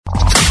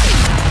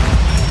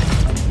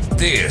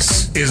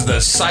This is the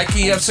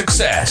Psyche of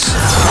Success.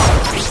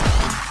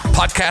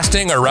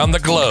 Podcasting around the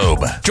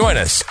globe. Join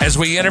us as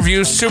we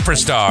interview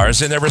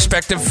superstars in their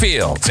respective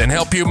fields and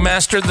help you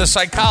master the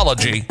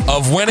psychology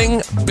of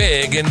winning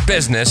big in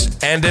business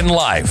and in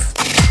life.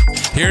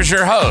 Here's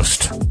your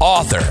host,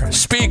 author,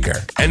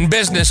 speaker, and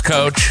business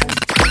coach,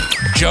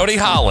 Jody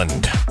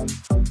Holland.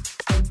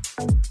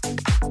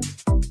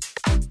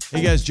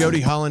 Hey guys,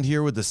 Jody Holland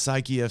here with the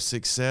Psyche of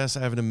Success.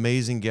 I have an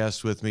amazing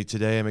guest with me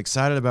today. I'm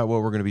excited about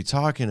what we're going to be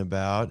talking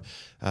about.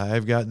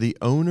 I've got the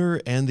owner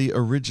and the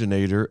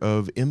originator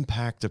of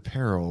Impact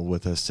Apparel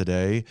with us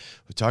today.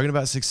 We're talking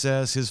about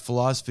success, his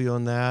philosophy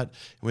on that.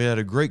 We had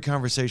a great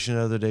conversation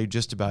the other day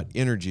just about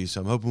energy,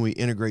 so I'm hoping we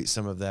integrate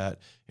some of that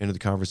into the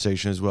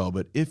conversation as well.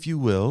 But if you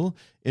will,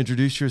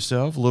 introduce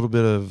yourself, a little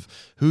bit of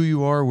who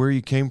you are, where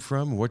you came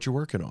from, and what you're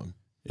working on.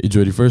 Hey,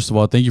 Jody, first of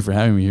all, thank you for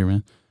having me here,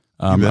 man.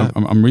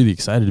 I'm really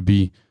excited to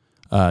be,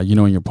 in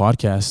your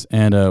podcast.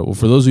 And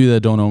for those of you that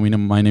don't know me,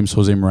 my name's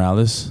Jose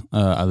Morales.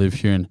 I live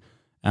here in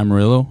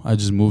Amarillo. I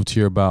just moved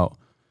here about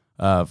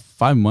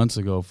 5 months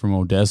ago from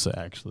Odessa,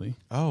 actually.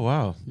 Oh,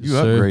 wow. You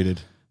Yes, upgraded.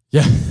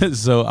 Yeah.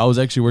 So I was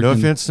actually working. No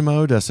offense to my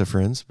Odessa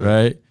friends. But.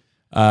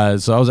 Right.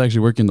 So I was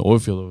actually working the oil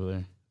field over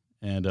there.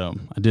 And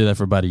I did that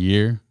for about a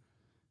year.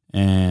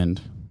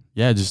 And,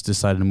 yeah, I just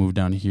decided to move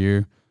down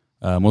here.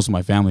 Most of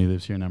my family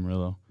lives here in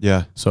Amarillo.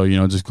 Yeah. So,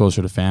 just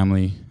closer to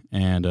family.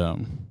 And,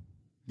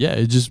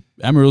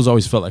 Amarillo's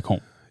always felt like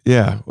home.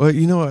 Yeah. Well,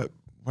 you know what?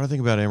 When I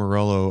think about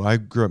Amarillo, I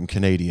grew up in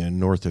Canadian,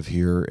 north of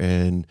here.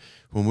 And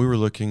when we were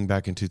looking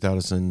back in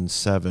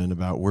 2007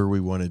 about where we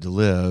wanted to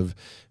live,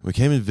 we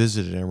came and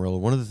visited Amarillo.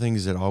 One of the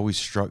things that always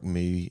struck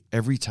me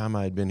every time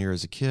I had been here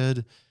as a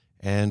kid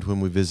and when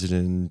we visited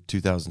in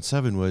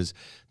 2007 was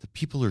the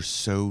people are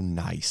so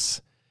nice.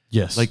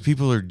 Yes. Like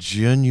people are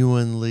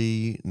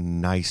genuinely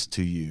nice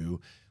to you,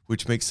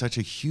 which makes such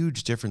a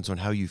huge difference on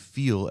how you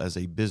feel as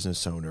a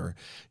business owner.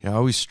 I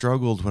always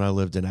struggled when I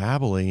lived in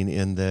Abilene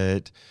in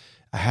that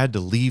I had to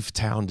leave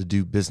town to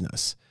do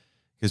business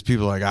because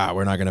people are like,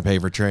 we're not going to pay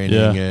for training.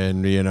 Yeah.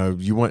 And,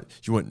 you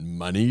want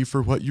money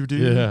for what you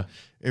do. Yeah.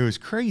 It was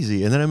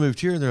crazy. And then I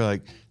moved here and they're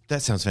like,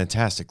 that sounds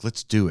fantastic.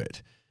 Let's do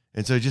it.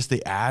 And so just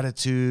the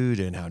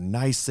attitude and how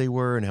nice they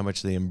were and how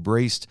much they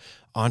embraced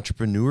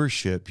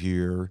entrepreneurship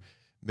here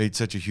made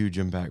such a huge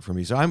impact for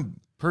me. So I'm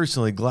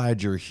personally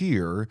glad you're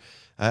here.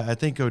 I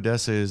think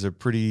Odessa is a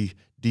pretty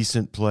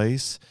decent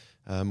place,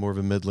 more of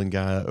a Midland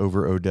guy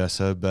over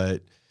Odessa,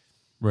 but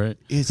right,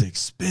 it's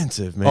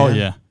expensive, man. Oh,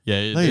 yeah. Yeah,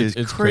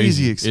 it's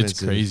crazy expensive.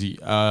 It's crazy.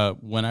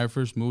 When I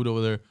first moved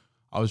over there,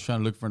 I was trying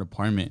to look for an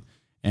apartment.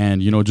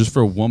 And, just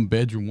for a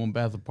one-bedroom,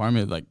 one-bath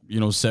apartment,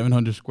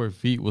 700 square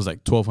feet was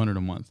like $1,200 a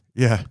month.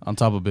 Yeah. On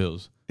top of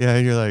bills. Yeah,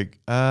 and you're like,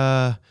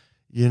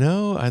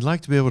 I'd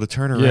like to be able to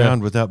turn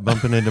around without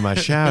bumping into my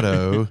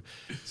shadow.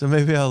 So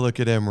maybe I'll look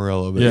at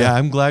Amarillo. But yeah,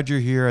 I'm glad you're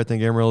here. I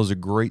think Amarillo is a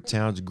great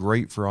town. It's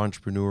great for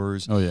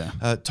entrepreneurs. Oh, yeah.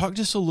 Talk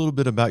just a little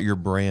bit about your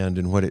brand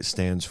and what it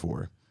stands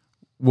for.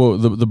 Well,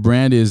 the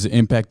brand is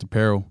Impact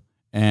Apparel.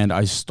 And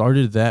I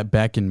started that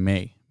back in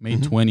May. May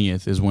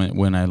 20th is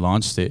when I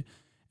launched it.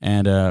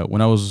 And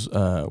when I was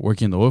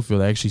working in the oil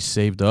field, I actually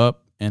saved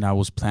up. And I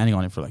was planning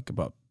on it for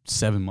about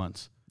 7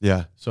 months.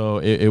 Yeah. So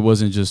it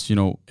wasn't just,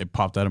 it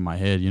popped out of my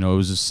head. It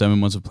was just 7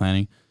 months of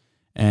planning.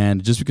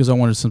 And just because I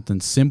wanted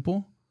something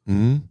simple,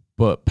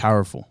 but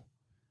powerful.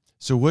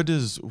 So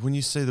when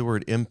you say the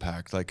word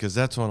impact, because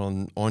that's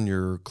on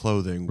your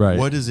clothing, right,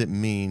 what does it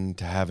mean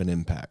to have an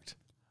impact?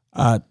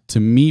 To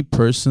me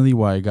personally,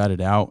 why I got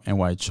it out and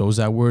why I chose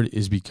that word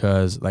is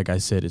because, like I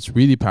said, it's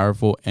really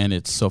powerful and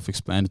it's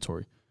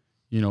self-explanatory,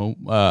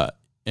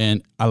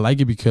 and I like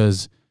it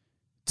because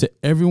to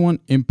everyone,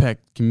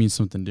 impact can mean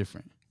something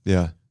different.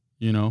 Yeah.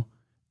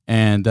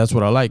 And that's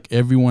what I like.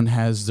 Everyone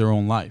has their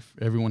own life.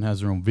 Everyone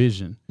has their own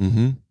vision.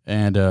 Mm-hmm.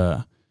 And,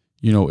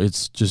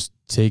 it's just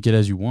take it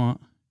as you want.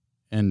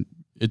 And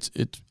it's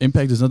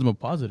impact is nothing but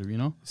positive,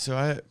 So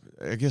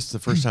I guess the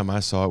first time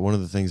I saw it, one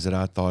of the things that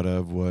I thought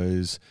of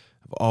was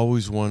I've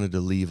always wanted to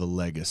leave a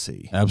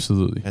legacy.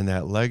 Absolutely. And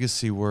that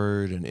legacy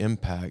word and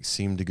impact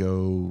seem to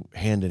go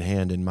hand in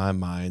hand in my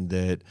mind,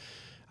 that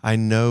I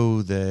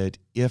know that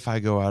if I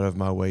go out of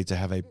my way to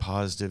have a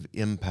positive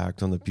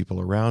impact on the people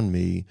around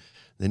me,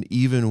 then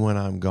even when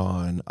I'm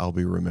gone, I'll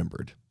be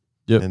remembered.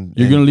 Yep. And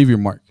you're going to leave your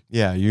mark.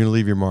 Yeah, you're going to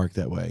leave your mark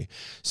that way.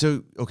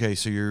 So, okay,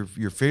 so you're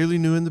fairly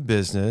new in the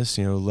business,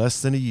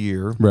 less than a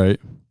year. Right.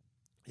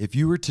 If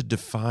you were to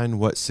define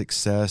what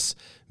success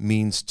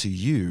means to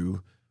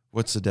you,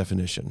 what's the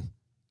definition?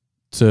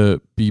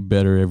 To be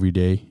better every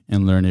day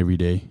and learn every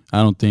day.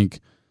 I don't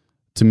think,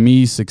 to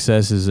me,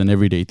 success is an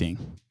everyday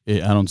thing.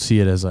 I don't see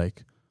it as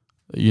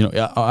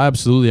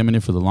absolutely I'm in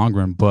it for the long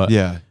run, but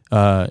yeah,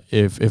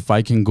 if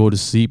I can go to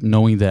sleep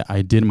knowing that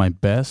I did my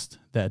best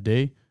that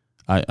day,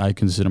 I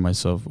consider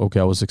myself, okay,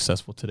 I was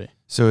successful today.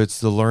 So it's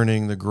the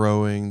learning, the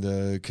growing,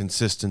 the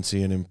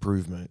consistency and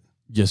improvement.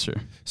 Yes, sir.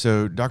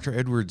 So Dr.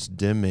 Edwards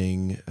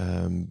Deming,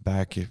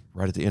 back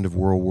right at the end of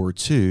World War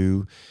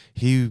II,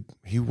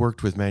 he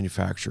worked with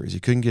manufacturers. He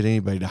couldn't get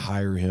anybody to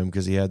hire him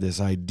because he had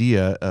this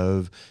idea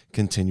of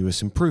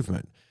continuous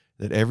improvement,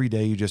 that every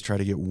day you just try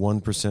to get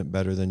 1%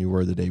 better than you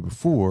were the day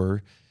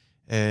before.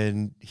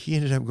 And he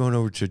ended up going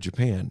over to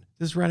Japan.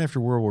 This is right after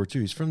World War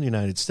II. He's from the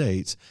United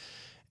States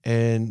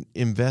and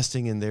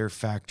investing in their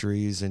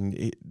factories,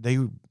 and they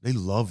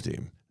loved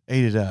him,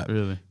 ate it up.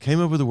 Really?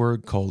 Came up with a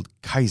word called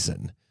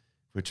Kaizen,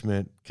 which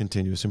meant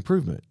continuous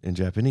improvement in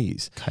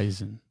Japanese.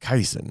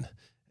 Kaizen.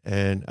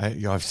 And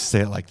you have to say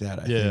it like that,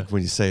 I think,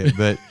 when you say it.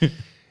 But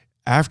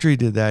after he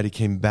did that, he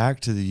came back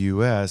to the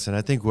U.S., and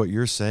I think what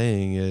you're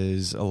saying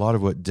is a lot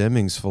of what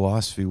Deming's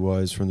philosophy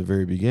was from the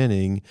very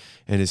beginning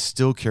and is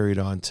still carried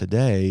on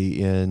today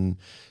in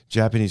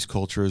Japanese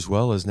culture as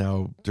well as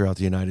now throughout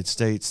the United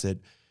States, that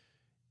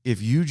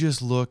if you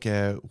just look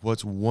at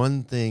what's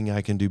one thing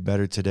I can do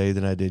better today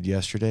than I did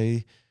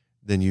yesterday,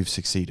 then you've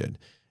succeeded.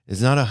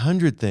 It's not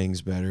 100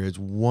 things better. It's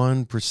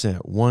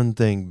 1%, one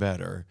thing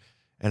better.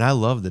 And I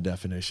love the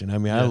definition. I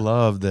mean, I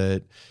love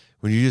that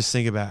when you just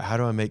think about how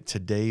do I make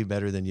today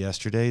better than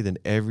yesterday, then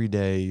every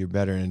day you're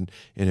better. And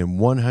in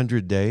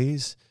 100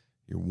 days,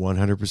 you're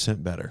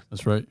 100% better.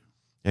 That's right.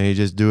 And you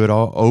just do it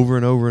all over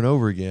and over and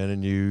over again,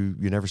 and you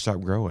never stop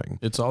growing.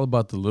 It's all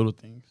about the little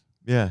things.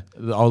 Yeah.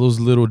 All those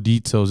little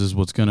details is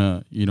what's going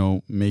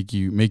to, make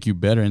you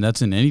better. And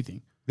that's in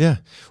anything. Yeah.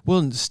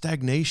 Well,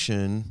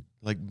 stagnation,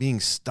 like being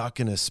stuck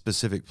in a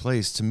specific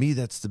place, to me,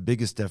 that's the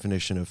biggest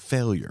definition of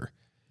failure.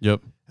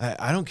 Yep.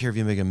 I don't care if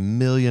you make $1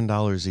 million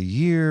a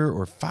year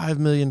or $5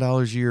 million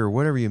a year or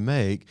whatever you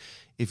make.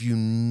 If you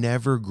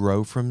never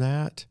grow from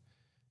that,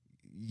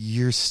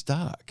 you're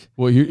stuck.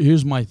 Well,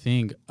 here's my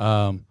thing.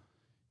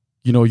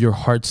 Your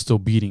heart's still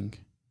beating.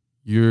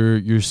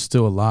 You're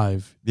still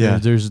alive. Yeah.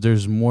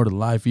 There's more to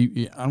life.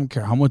 I don't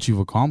care how much you've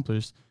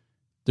accomplished.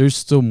 There's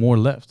still more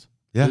left.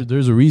 Yeah.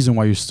 There's a reason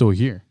why you're still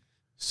here.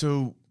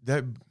 So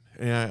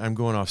I'm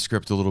going off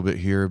script a little bit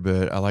here,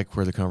 but I like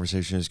where the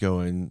conversation is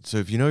going. So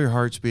if you know your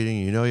heart's beating,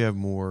 you know you have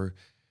more,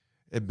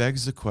 it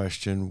begs the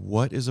question,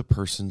 what is a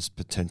person's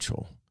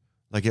potential?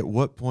 Like, at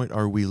what point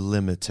are we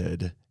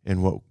limited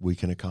in what we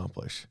can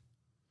accomplish?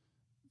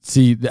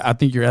 See, I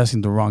think you're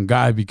asking the wrong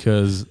guy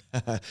because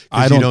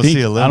I don't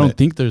see a limit. I don't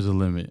think there's a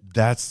limit.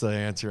 That's the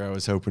answer I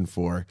was hoping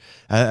for.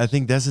 I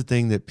think that's the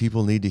thing that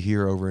people need to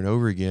hear over and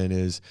over again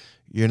is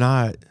you're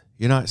not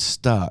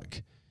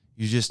stuck.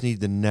 You just need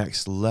the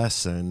next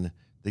lesson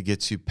that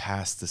gets you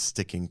past the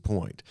sticking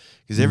point.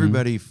 Because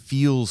everybody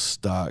feels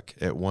stuck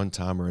at one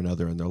time or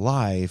another in their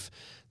life.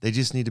 They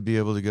just need to be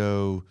able to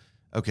go,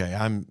 okay,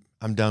 I'm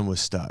done with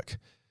stuck.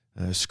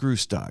 Screw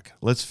stuck.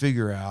 Let's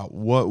figure out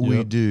what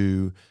we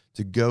do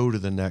to go to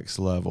the next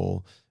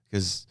level.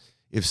 Because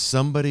if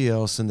somebody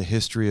else in the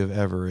history of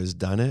ever has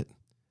done it,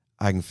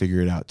 I can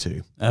figure it out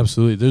too.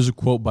 Absolutely. There's a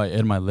quote by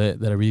Ed Milet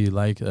that I really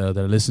like that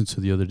I listened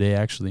to the other day,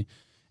 actually.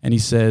 And he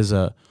says,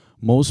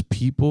 most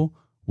people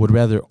would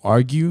rather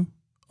argue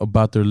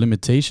about their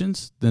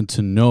limitations than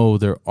to know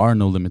there are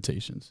no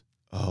limitations.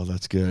 Oh,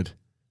 that's good.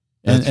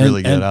 That's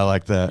really good. I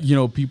like that.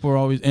 People are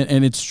always,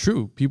 and it's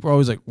true. People are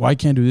always like, well, I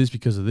can't do this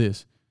because of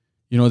this.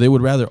 They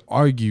would rather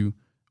argue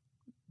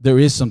there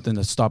is something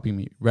that's stopping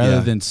me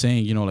rather than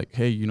saying,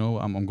 hey,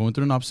 I'm going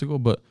through an obstacle,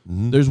 but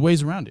there's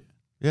ways around it.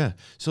 Yeah.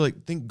 So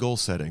think goal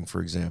setting,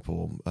 for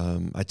example.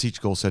 I teach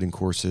goal setting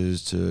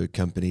courses to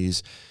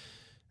companies.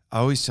 I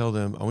always tell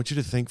them, I want you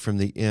to think from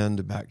the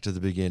end back to the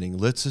beginning.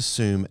 Let's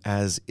assume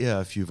as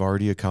if you've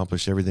already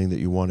accomplished everything that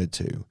you wanted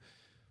to.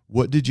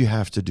 What did you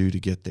have to do to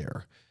get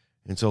there?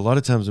 And so a lot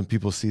of times when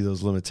people see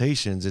those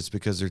limitations, it's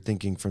because they're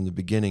thinking from the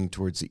beginning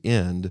towards the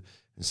end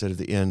instead of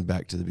the end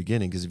back to the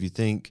beginning. Because if you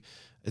think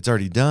it's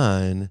already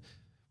done,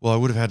 well, I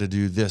would have had to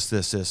do this,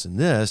 this, this, and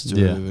this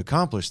to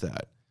accomplish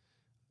that.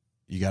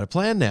 You got a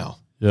plan now.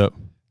 Yep.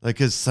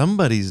 Because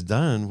somebody's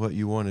done what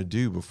you want to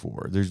do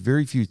before. There's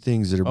very few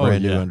things that are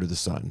brand new under the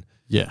sun.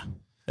 Yeah.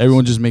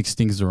 Everyone just makes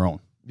things their own.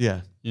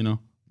 Yeah.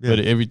 But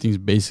everything's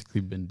basically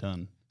been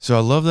done. So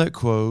I love that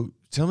quote.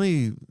 Tell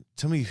me,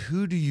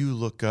 who do you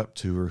look up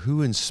to or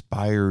who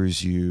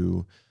inspires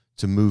you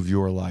to move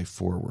your life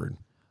forward?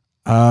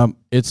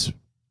 It's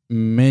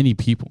many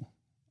people.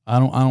 I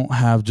don't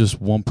have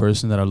just one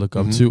person that I look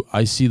up to.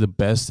 I see the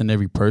best in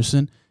every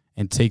person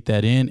and take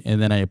that in,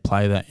 and then I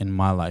apply that in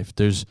my life.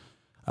 There's,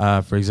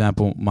 for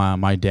example,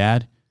 my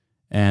dad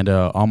and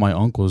all my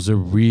uncles, they're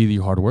really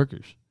hard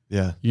workers.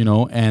 Yeah.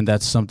 And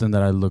that's something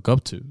that I look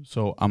up to.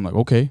 So I'm like,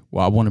 okay,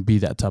 well, I want to be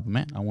that type of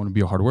man. I want to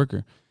be a hard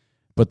worker.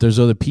 But there's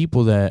other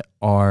people that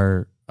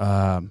are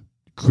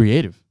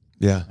creative.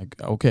 Yeah.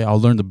 Like, okay, I'll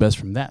learn the best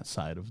from that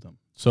side of them.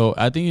 So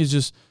I think it's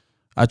just,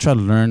 I try to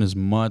learn as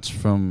much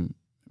from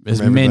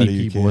as many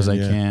people as I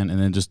can, and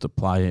then just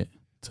apply it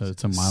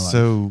to my life.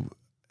 So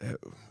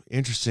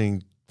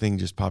interesting thing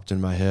just popped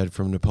in my head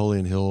from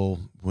Napoleon Hill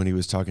when he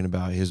was talking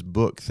about his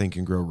book, Think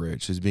and Grow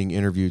Rich. He's being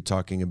interviewed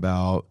talking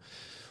about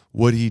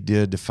what he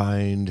did to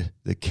find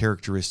the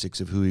characteristics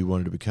of who he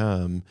wanted to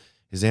become.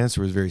 his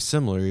answer was very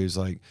similar. He was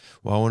like,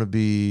 well, I want to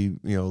be,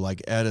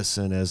 like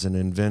Edison as an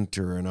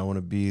inventor, and I want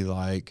to be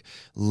like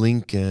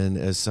Lincoln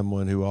as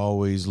someone who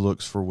always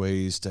looks for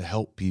ways to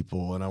help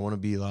people. And I want to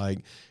be like,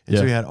 and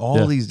so he had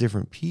all these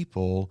different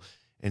people,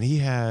 and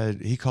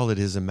he called it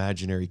his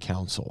imaginary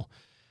council.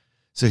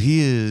 So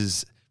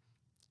he's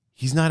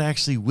not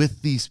actually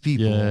with these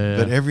people,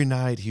 but every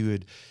night he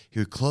would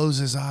close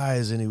his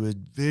eyes and he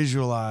would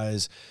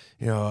visualize,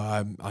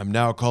 I'm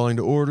now calling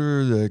to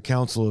order the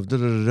council of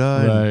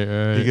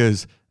da-da-da-da. Right. He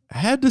goes, I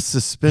had to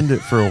suspend it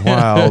for a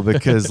while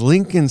because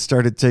Lincoln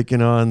started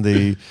taking on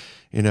the,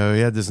 he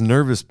had this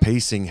nervous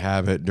pacing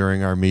habit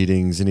during our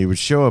meetings, and he would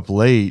show up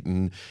late,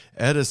 and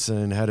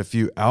Edison had a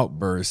few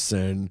outbursts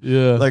and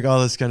like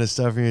all this kind of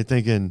stuff. And you're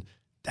thinking,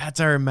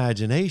 that's our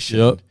imagination.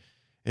 Yep.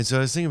 And so I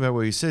was thinking about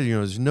what you said,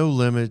 there's no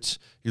limits.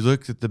 You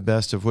look at the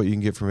best of what you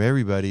can get from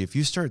everybody. If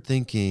you start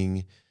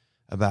thinking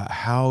about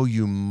how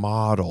you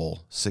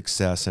model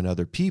success in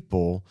other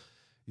people,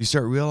 you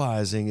start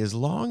realizing as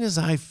long as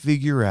I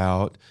figure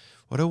out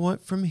what I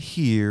want from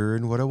here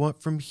and what I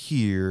want from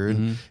here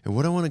and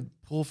what I want to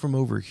pull from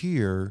over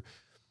here,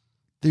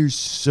 there's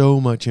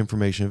so much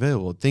information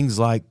available. Things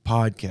like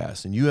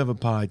podcasts, and you have a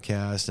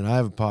podcast and I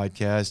have a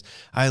podcast.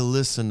 I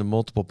listen to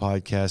multiple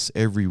podcasts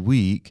every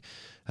week.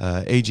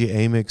 AJ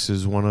Amix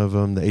is one of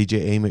them, the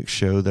AJ Amix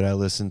show that I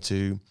listen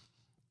to.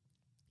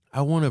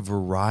 I want a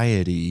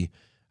variety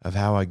of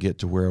how I get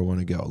to where I want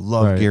to go.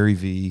 Love Gary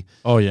Vee.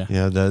 Oh, yeah.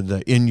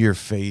 The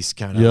in-your-face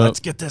kind of, let's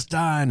get this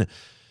done.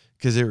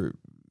 Because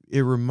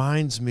it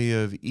reminds me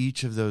of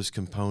each of those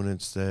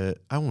components that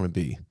I want to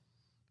be.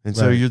 And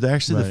so you're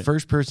actually the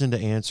first person to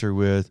answer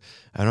with,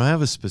 I don't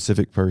have a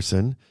specific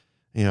person.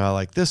 I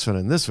like this one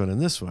and this one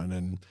and this one.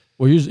 And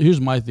well,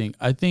 here's my thing.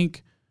 I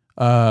think,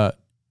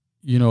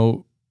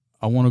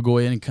 I want to go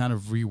ahead and kind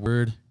of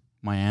reword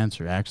my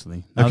answer,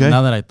 actually. Now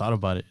that I thought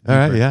about it. All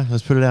right, yeah,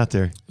 let's put it out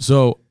there.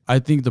 So I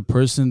think the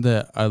person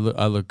that I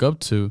look up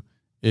to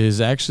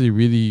is actually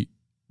really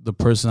the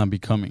person I'm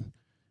becoming.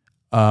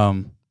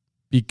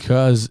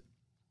 Because,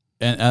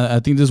 and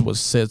I think this is what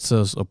sets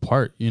us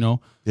apart,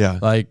 Yeah.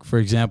 Like, for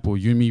example,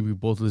 you and me, we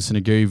both listen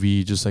to Gary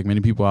Vee, just like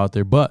many people out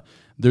there. But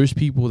there's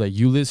people that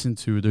you listen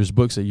to, there's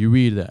books that you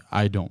read that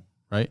I don't,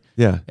 right?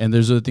 Yeah. And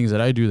there's other things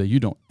that I do that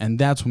you don't. And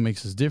that's what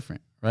makes us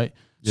different, right?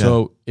 Yeah.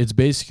 So it's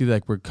basically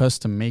like we're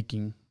custom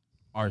making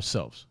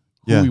ourselves,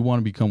 who we want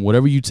to become.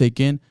 Whatever you take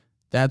in,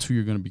 that's who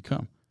you're going to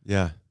become.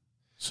 Yeah.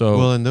 So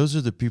well, and those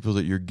are the people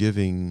that you're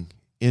giving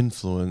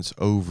influence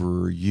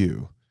over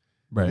you.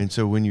 Right. And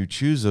so when you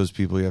choose those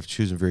people, you have to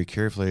choose them very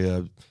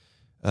carefully.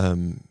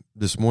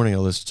 This morning I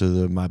listened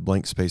to my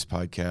Blank Space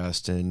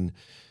podcast, and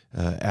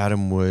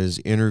Adam was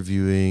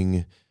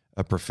interviewing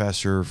a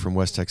professor from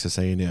West Texas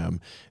A&M.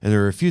 And there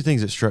were a few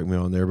things that struck me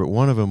on there, but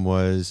one of them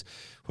was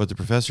what the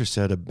professor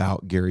said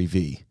about Gary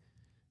Vee.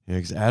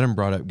 Because Adam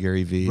brought up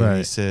Gary Vee, and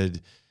he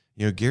said,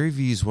 Gary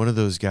Vee is one of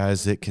those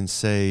guys that can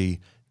say,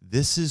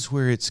 this is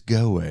where it's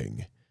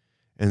going.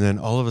 And then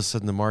all of a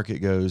sudden the market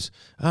goes,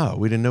 oh,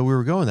 we didn't know we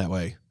were going that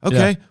way.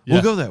 Okay,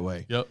 we'll go that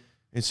way. Yep.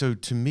 And so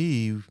to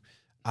me,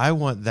 I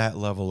want that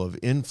level of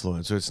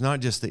influence. So it's not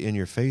just the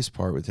in-your-face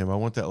part with him. I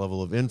want that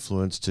level of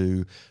influence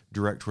to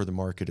direct where the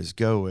market is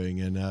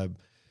going. And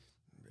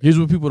here's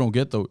what people don't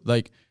get, though.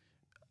 Like,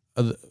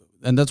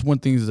 and that's one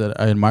thing that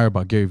I admire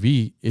about Gary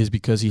Vee is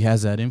because he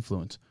has that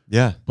influence.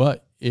 Yeah.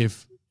 But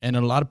and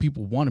a lot of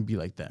people want to be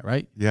like that,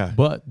 right? Yeah.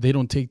 But they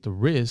don't take the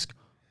risk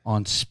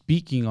on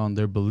speaking on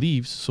their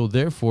beliefs. So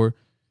therefore,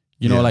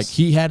 like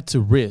he had to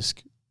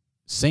risk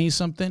saying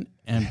something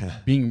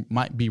and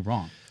might be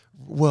wrong.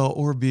 Well,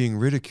 or being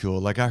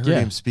ridiculed. Like I heard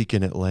him speak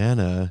in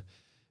Atlanta,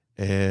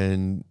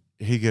 and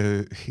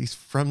he's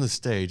from the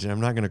stage, and I'm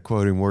not going to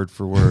quote him word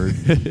for word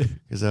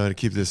because I want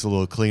to keep this a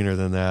little cleaner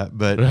than that.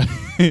 But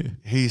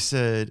he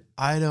said,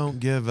 I don't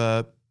give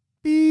a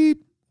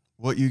beep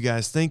what you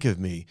guys think of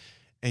me.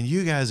 And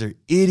you guys are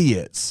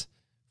idiots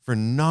for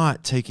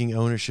not taking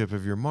ownership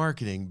of your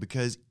marketing,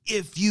 because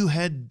if you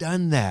had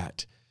done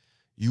that,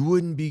 you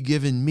wouldn't be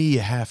giving me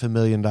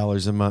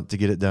 $500,000 a month to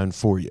get it done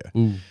for you.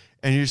 Ooh.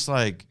 And you're just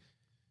like,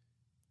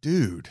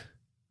 dude,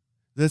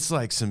 that's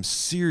like some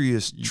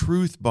serious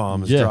truth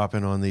bombs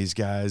dropping on these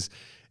guys.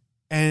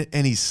 And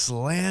he's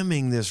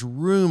slamming this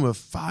room of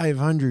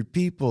 500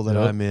 people that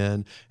I'm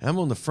in. And I'm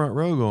on the front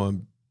row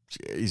going,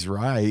 he's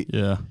right.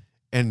 Yeah.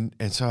 And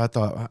so I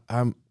thought,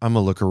 I'm going to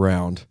look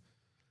around.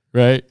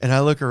 Right. And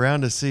I look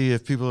around to see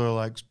if people are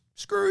like,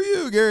 screw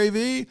you, Gary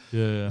Vee.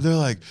 Yeah. They're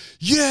like,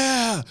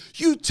 yeah,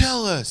 you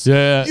tell us.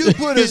 Yeah. You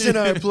put us in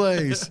our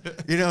place. And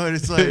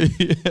it's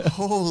like,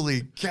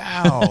 holy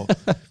cow.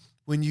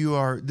 When you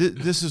are,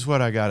 this is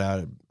what I got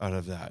out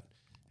of that.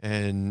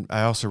 And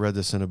I also read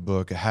this in a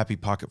book, A Happy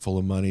Pocket Full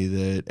of Money,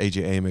 that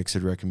AJ Amix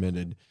had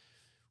recommended.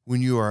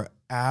 When you are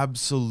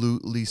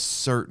absolutely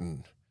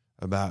certain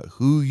about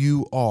who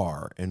you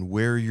are and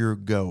where you're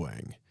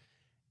going,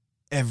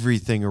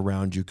 everything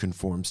around you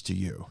conforms to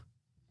you.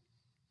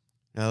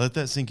 Now let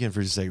that sink in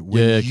for just a second.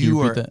 When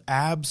you are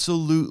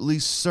absolutely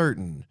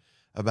certain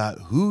about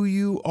who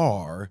you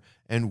are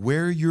and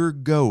where you're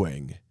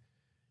going,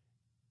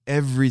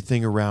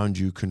 everything around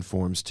you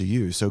conforms to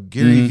you. So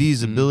Gary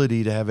Vee's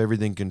ability to have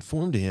everything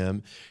conform to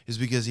him is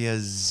because he has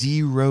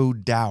zero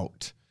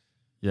doubt.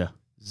 Yeah.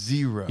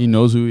 Zero. He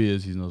knows who he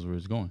is. He knows where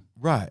he's going.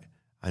 Right.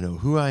 I know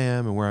who I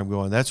am and where I'm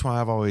going. That's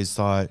why I've always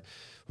thought,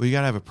 well, you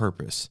got to have a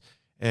purpose.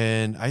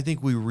 And I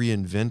think we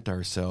reinvent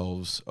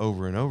ourselves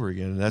over and over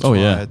again. And that's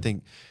why I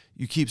think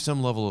you keep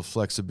some level of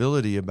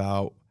flexibility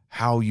about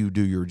how you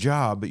do your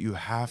job, but you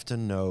have to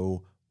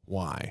know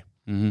why.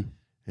 Mm-hmm.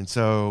 And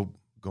so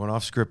going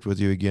off script with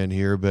you again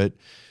here, but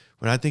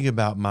when I think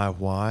about my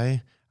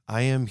why,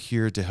 I am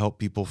here to help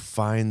people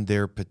find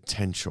their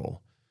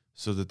potential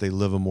so that they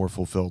live a more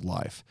fulfilled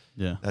life.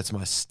 Yeah. That's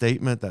my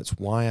statement. That's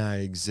why I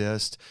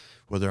exist.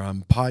 Whether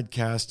I'm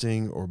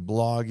podcasting or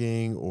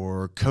blogging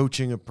or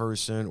coaching a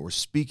person or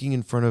speaking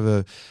in front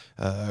of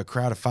a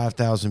crowd of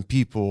 5,000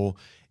 people,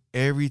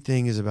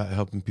 everything is about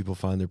helping people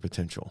find their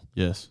potential.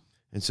 Yes.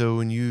 And so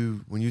when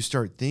you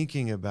start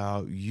thinking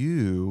about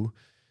you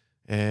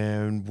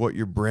and what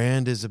your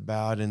brand is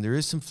about, and there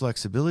is some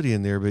flexibility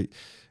in there, but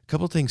a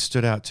couple of things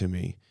stood out to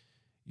me.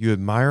 You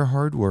admire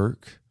hard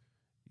work.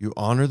 You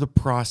honor the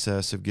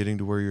process of getting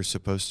to where you're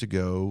supposed to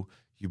go.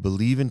 You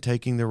believe in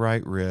taking the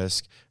right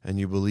risk, and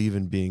you believe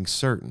in being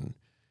certain.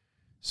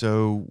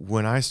 So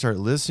when I start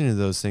listening to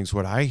those things,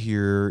 what I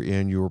hear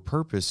in your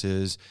purpose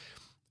is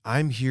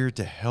I'm here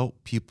to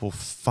help people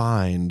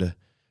find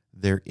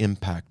their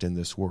impact in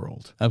this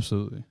world.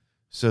 Absolutely.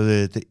 So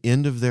that at the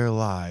end of their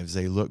lives,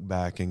 they look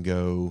back and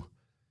go,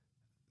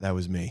 that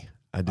was me.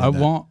 I did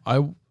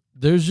that.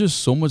 There's just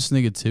so much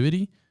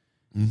negativity.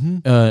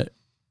 Mm-hmm.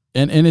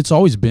 And it's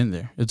always been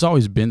there. It's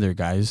always been there,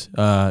 guys.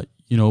 But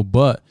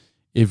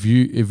if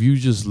you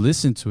just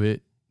listen to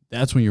it,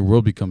 that's when your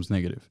world becomes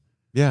negative.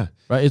 Yeah.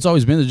 Right? It's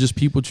always been there. Just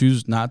people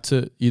choose not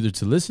to either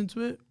to listen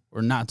to it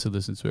or not to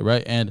listen to it,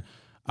 right? And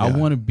I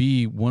want to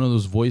be one of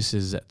those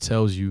voices that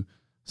tells you,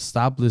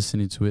 stop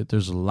listening to it.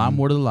 There's a lot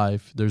more to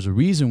life. There's a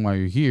reason why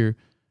you're here.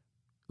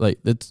 Like,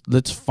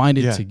 let's find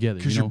it together.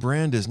 Because your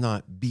brand is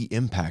not be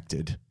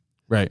impacted.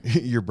 Right.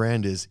 Your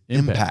brand is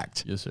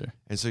impact. Yes, sir.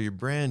 And so your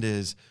brand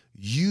is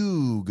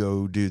you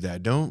go do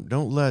that. Don't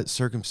let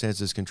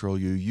circumstances control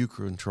you. You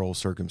control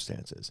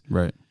circumstances.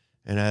 Right.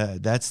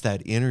 And that's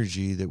that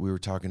energy that we were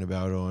talking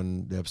about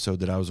on the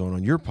episode that I was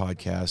on your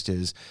podcast,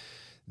 is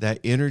that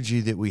energy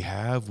that we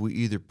have, we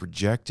either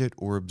project it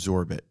or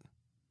absorb it.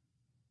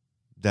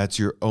 That's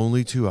your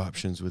only two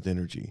options with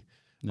energy.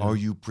 Yeah. Are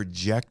you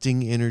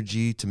projecting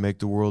energy to make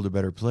the world a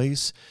better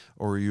place,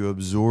 or are you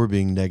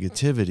absorbing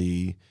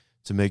negativity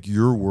to make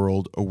your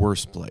world a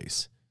worse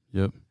place?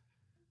 Yep.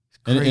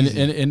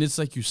 And it's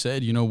like you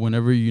said,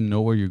 whenever you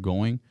know where you're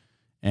going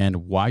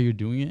and why you're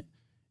doing it,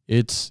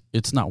 it's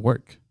not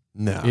work.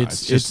 No,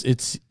 it's just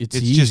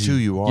who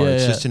you are.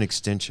 It's just an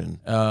extension.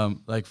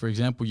 Like, for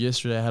example,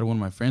 yesterday I had one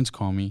of my friends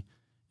call me,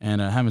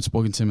 and I haven't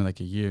spoken to him in like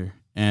a year.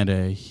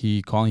 And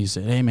he called me. He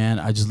said, "Hey man,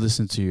 I just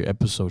listened to your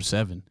episode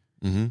 7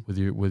 with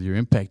your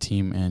impact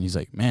team." And he's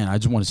like, "Man, I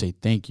just want to say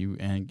thank you.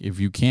 And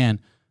if you can,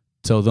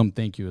 tell them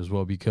thank you as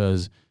well,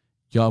 because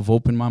y'all have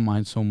opened my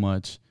mind so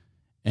much."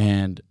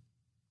 And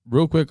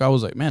real quick, I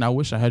was like, "Man, I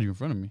wish I had you in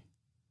front of me.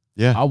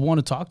 Yeah, I want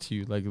to talk to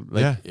you. Like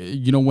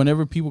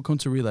whenever people come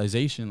to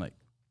realization, like,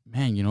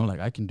 man,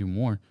 like I can do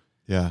more.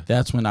 Yeah,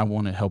 that's when I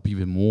want to help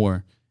even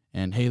more.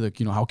 And hey, look,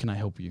 how can I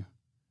help you?"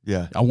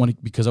 Yeah,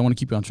 because I want to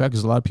keep you on track,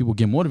 because a lot of people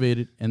get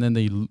motivated and then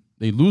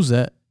they lose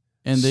that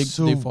and they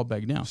fall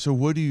back down. So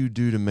what do you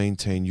do to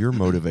maintain your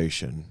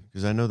motivation?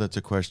 Because I know that's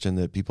a question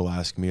that people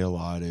ask me a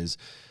lot is,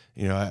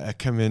 I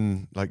come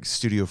in like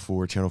Studio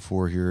 4, Channel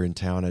 4 here in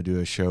town. I do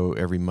a show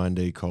every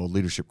Monday called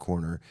Leadership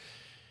Corner.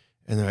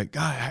 And they're like,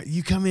 "God,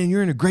 you come in,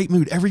 you're in a great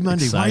mood every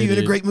Monday. Excited. Why are you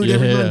in a great mood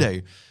every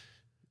Monday?"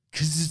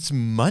 Because it's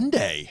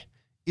Monday.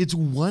 It's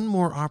one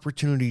more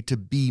opportunity to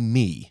be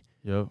me.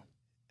 Yep.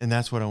 And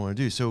that's what I want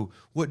to do. So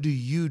what do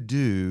you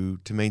do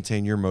to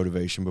maintain your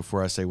motivation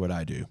before I say what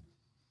I do?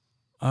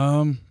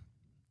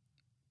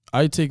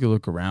 I take a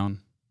look around.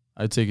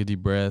 I take a deep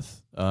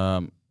breath.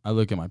 I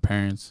look at my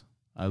parents.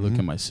 I look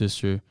at my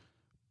sister.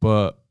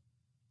 But,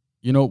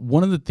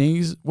 one of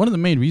the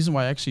main reasons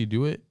why I actually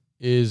do it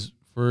is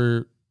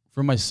for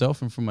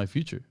myself and for my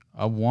future.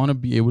 I want to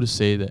be able to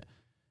say that,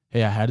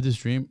 hey, I had this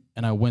dream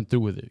and I went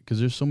through with it. Because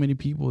there's so many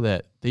people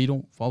that they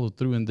don't follow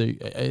through, and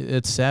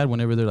it's sad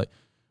whenever they're like,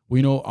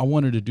 well, I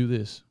wanted to do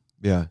this.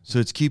 Yeah. So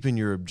it's keeping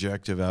your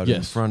objective out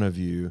in front of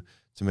you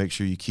to make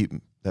sure you keep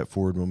that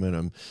forward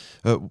momentum.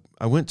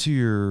 I went to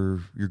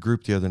your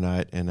group the other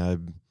night,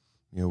 and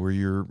where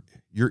you're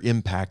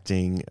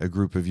impacting a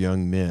group of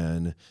young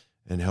men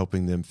and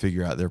helping them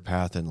figure out their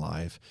path in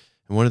life.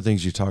 And one of the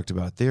things you talked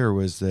about there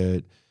was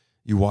that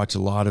you watch a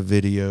lot of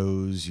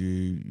videos,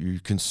 you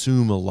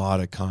consume a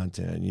lot of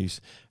content.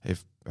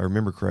 If I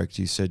remember correct,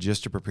 you said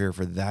just to prepare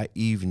for that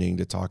evening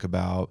to talk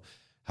about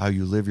how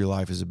you live your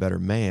life as a better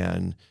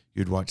man,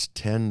 you'd watch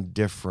 10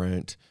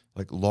 different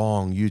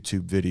long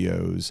YouTube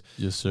videos.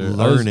 Yes, sir.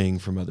 Learning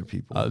from other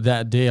people.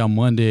 That day on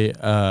Monday,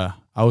 I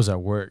was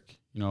at work.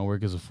 I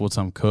work as a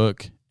full-time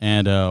cook,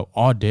 and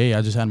all day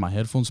I just had my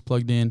headphones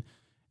plugged in,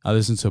 I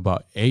listen to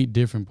about 8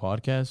 different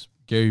podcasts.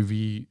 Gary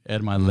Vee,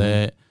 Ed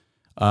Milet.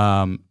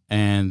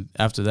 And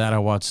after that, I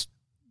watched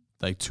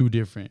like 2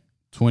 different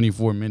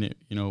 24-minute,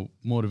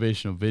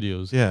 motivational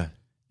videos. Yeah.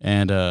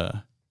 And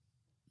I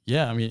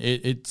mean,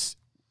 it's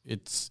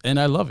and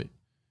I love it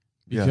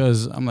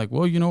because I'm like,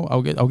 well,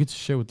 I'll get to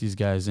share with these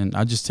guys, and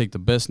I just take the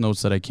best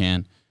notes that I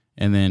can,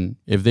 and then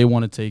if they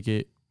want to take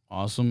it,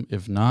 awesome.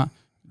 If not,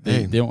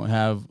 they don't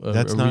have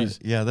that's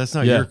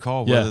not your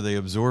call whether they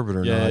absorb it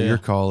or not. Your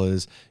call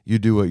is you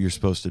do what you're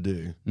supposed to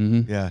do.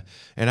 Yeah.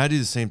 And I do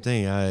the same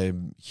thing.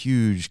 I'm a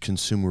huge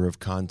consumer of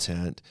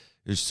content.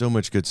 There's so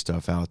much good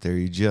stuff out there.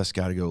 You just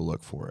got to go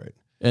look for it.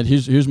 And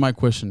here's my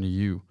question to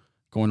you,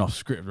 going off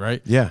script,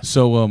 right? Yeah.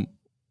 So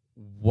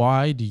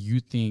why do you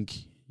think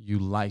you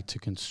like to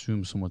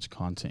consume so much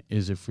content?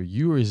 Is it for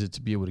you, or is it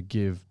to be able to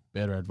give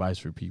better advice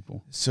for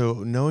people?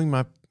 So knowing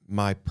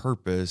my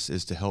purpose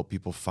is to help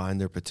people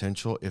find their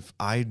potential. If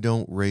I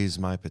don't raise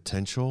my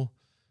potential,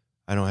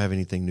 I don't have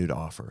anything new to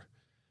offer.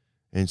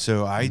 And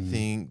so I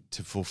think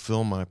to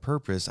fulfill my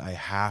purpose, I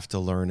have to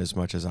learn as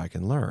much as I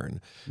can learn.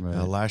 Right.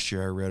 Last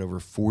year, I read over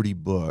 40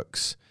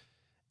 books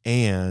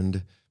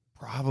and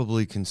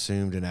probably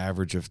consumed an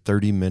average of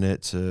 30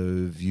 minutes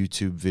of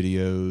YouTube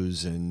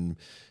videos and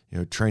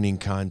training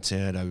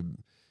content.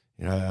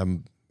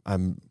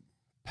 I'm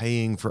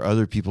paying for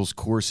other people's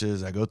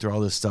courses. I go through all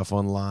this stuff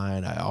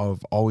online.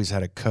 I've always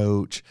had a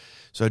coach.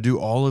 So I do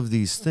all of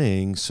these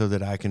things so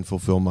that I can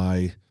fulfill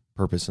my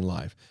purpose in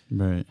life.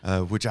 Right.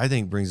 Which I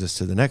think brings us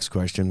to the next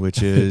question,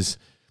 which is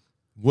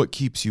what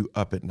keeps you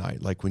up at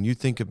night? Like when you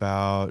think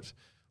about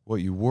what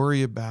you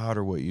worry about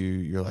or what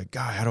you're like,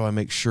 God, how do I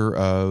make sure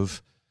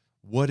of?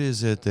 What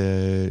is it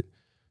that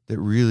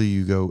really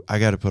you go, I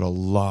got to put a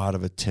lot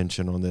of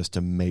attention on this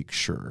to make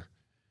sure?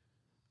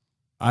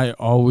 I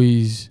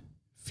always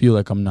feel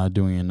like I'm not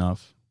doing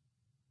enough.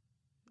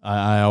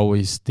 I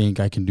always think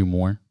I can do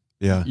more.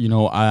 Yeah.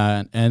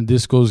 And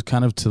this goes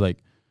kind of to like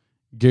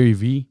Gary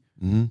Vee.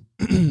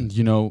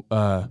 Mm-hmm.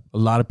 A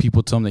lot of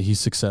people tell him that he's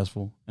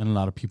successful and a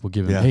lot of people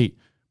give him hate,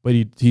 but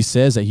he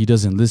says that he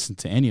doesn't listen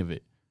to any of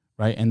it.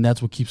 Right. And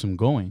that's what keeps him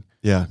going.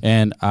 Yeah.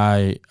 And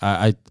I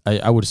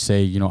would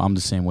say, I'm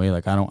the same way.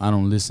 Like I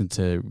don't listen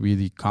to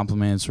really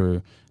compliments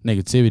or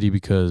negativity,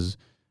 because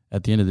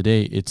at the end of the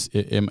day,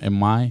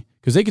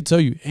 because they could tell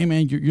you, hey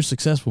man, you're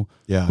successful.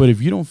 Yeah. But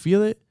if you don't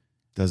feel it,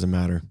 doesn't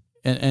matter.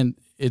 And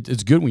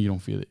it's good when you don't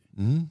feel it.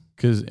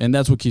 Mm-hmm. And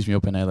that's what keeps me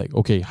up at night. Like,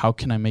 okay, how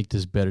can I make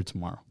this better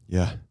tomorrow?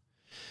 Yeah.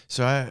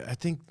 So I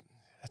think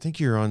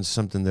you're on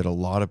something that a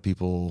lot of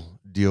people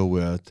deal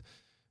with.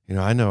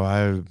 I know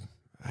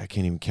I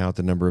can't even count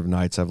the number of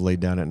nights I've laid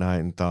down at night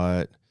and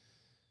thought,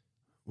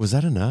 was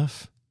that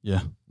enough?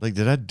 Yeah. Like,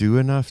 did I do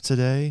enough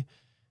today?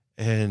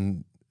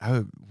 And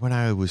when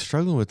I was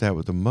struggling with that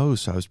the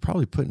most, I was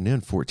probably putting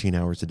in 14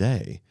 hours a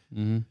day.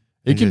 Mm-hmm.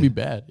 It can be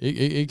bad.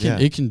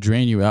 It can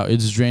drain you out.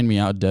 It's drained me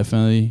out,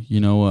 definitely,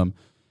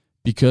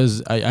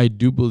 because I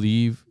do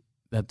believe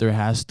that there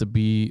has to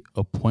be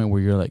a point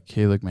where you're like,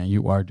 hey, look, man,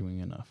 you are doing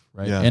enough,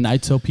 right? Yeah. And I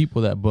tell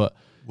people that, but...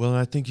 Well,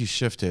 I think you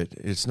shift it.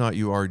 It's not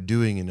you are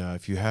doing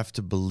enough. You have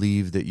to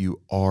believe that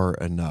you are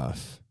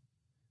enough.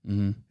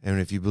 Mm-hmm.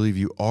 And if you believe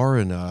you are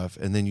enough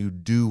and then you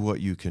do what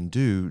you can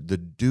do, the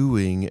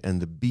doing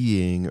and the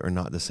being are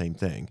not the same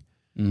thing.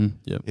 Mm-hmm.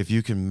 Yep. If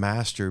you can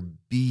master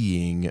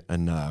being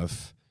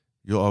enough,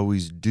 you'll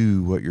always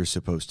do what you're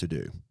supposed to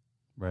do.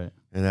 Right.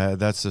 And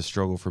that's the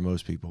struggle for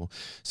most people.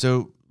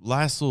 So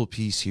last little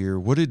piece here,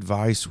 what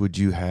advice would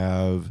you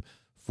have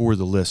for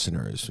the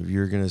listeners? If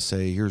you're going to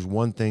say, here's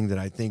one thing that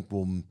I think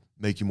will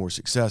make you more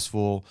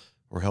successful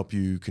or help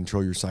you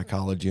control your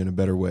psychology in a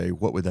better way,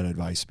 what would that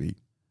advice be?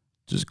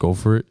 Just go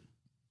for it.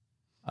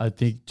 I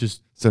think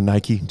So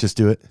Nike, just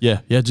do it?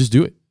 Yeah, just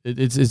do it.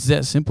 It's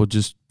that simple.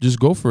 Just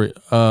go for it.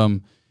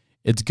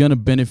 It's going to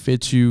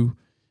benefit you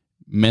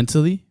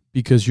mentally,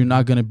 because you're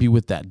not going to be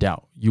with that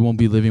doubt. You won't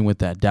be living with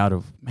that doubt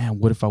of, man,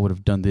 what if I would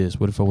have done this?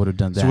 What if I would have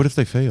done that? So what if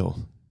they fail?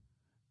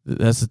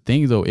 That's the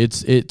thing, though.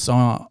 It's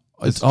all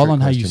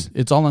on how you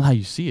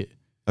see it.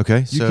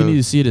 Okay. You can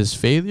either see it as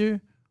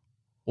failure,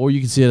 or you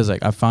can see it as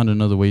like, I found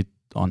another way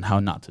on how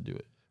not to do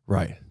it.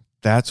 Right.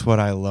 That's what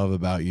I love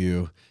about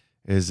you,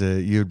 is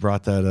that you had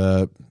brought that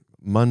up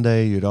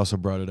Monday. You'd also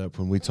brought it up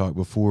when we talked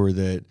before,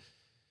 that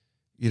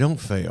you don't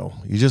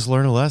fail. You just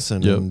learn a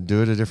lesson and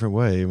do it a different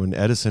way. When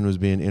Edison was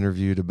being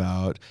interviewed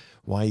about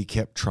why he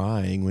kept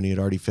trying when he had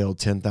already failed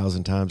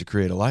 10,000 times to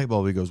create a light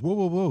bulb, he goes,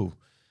 whoa.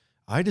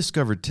 I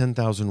discovered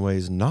 10,000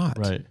 ways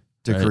not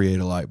to create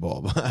a light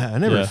bulb. I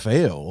never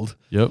failed.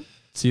 Yep.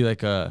 See,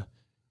 like,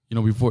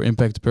 before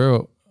Impact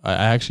Apparel, I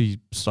actually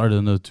started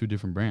another 2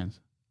 different brands.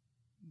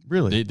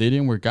 Really? They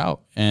didn't work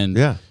out. And,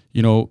 yeah,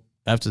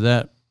 after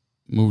that,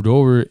 moved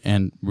over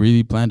and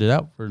really planned it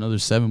out for another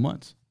 7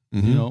 months.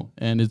 Mm-hmm.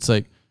 And it's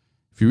like,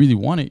 if you really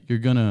want it, you're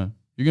gonna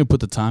put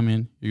the time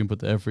in, you're gonna put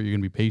the effort, you're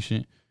gonna be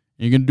patient,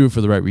 and you're gonna do it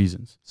for the right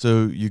reasons.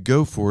 So you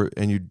go for it,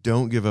 and you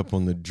don't give up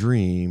on the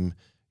dream.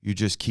 You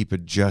just keep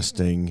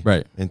adjusting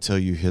until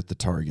you hit the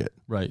target.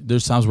 Right.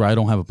 There's times where I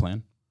don't have a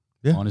plan,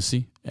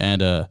 honestly,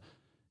 and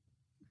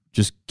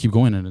just keep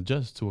going and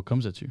adjust to what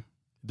comes at you.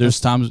 There's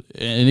times,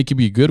 and it can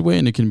be a good way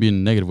and it can be in a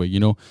negative way. You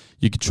know,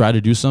 you could try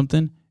to do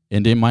something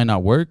and it might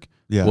not work.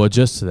 Yeah. Well,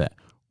 adjust to that.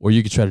 Or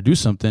you could try to do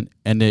something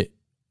and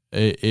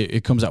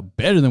it comes out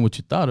better than what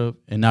you thought of.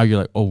 And now you're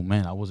like, oh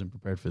man, I wasn't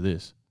prepared for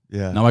this.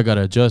 Yeah. Now I got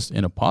to adjust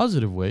in a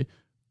positive way,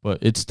 but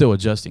it's still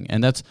adjusting.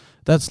 And that's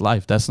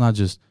life. That's not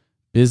just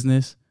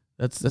business.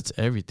 That's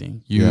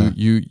everything.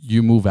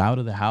 You move out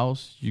of the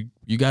house.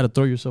 You got to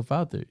throw yourself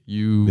out there.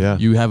 You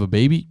have a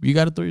baby. You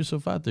got to throw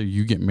yourself out there.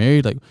 You get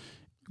married. Like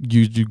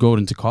you go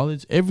into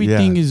college.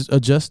 Everything is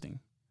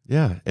adjusting.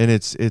 Yeah, and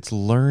it's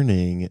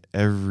learning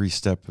every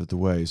step of the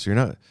way. So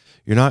you're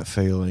not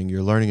failing.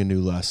 You're learning a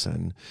new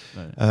lesson.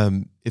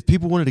 Right. If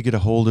people wanted to get a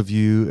hold of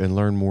you and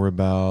learn more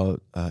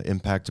about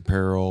Impact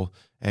Apparel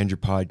and your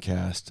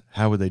podcast,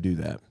 how would they do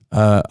that?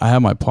 I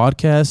have my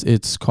podcast.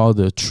 It's called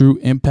the True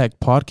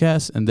Impact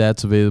Podcast, and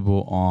that's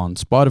available on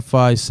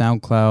Spotify,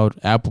 SoundCloud,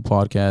 Apple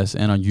Podcasts,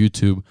 and on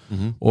YouTube.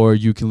 Mm-hmm. Or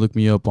you can look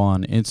me up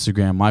on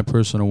Instagram. My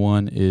personal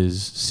one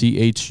is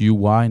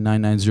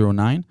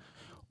CHUY9909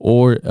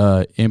 or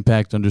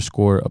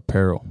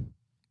Impact_Apparel.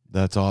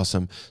 That's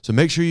awesome. So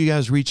make sure you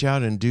guys reach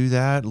out and do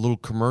that. A little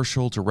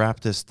commercial to wrap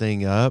this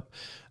thing up.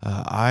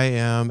 I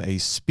am a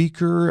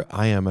speaker.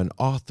 I am an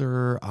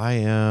author. I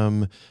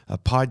am a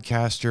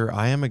podcaster.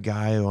 I am a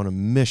guy on a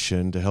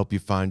mission to help you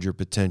find your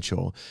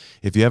potential.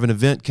 If you have an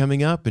event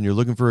coming up and you're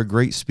looking for a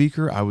great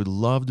speaker, I would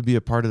love to be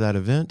a part of that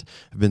event.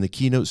 I've been the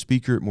keynote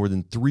speaker at more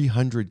than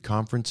 300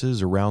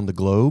 conferences around the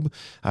globe.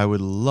 I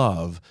would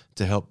love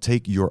to help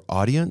take your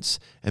audience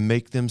and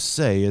make them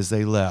say as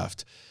they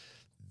left,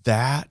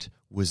 that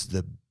was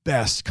the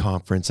best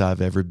conference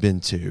I've ever been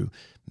to.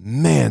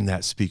 Man,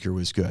 that speaker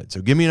was good.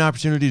 So give me an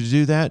opportunity to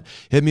do that.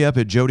 Hit me up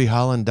at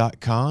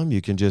jodyholland.com.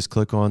 You can just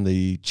click on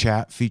the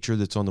chat feature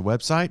that's on the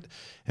website,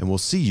 and we'll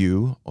see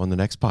you on the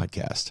next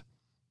podcast.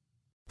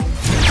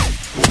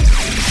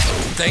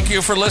 Thank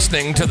you for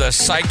listening to the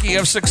Psyche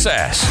of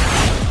Success.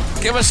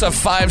 Give us a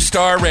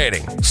 5-star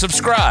rating,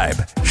 subscribe,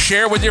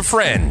 share with your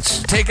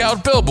friends, take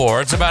out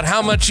billboards about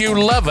how much you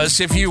love us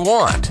if you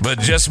want,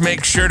 but just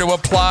make sure to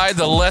apply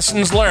the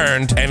lessons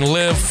learned and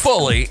live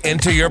fully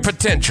into your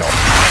potential.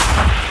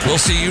 We'll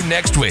see you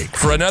next week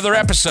for another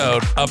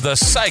episode of the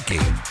Psyche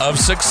of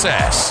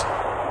Success.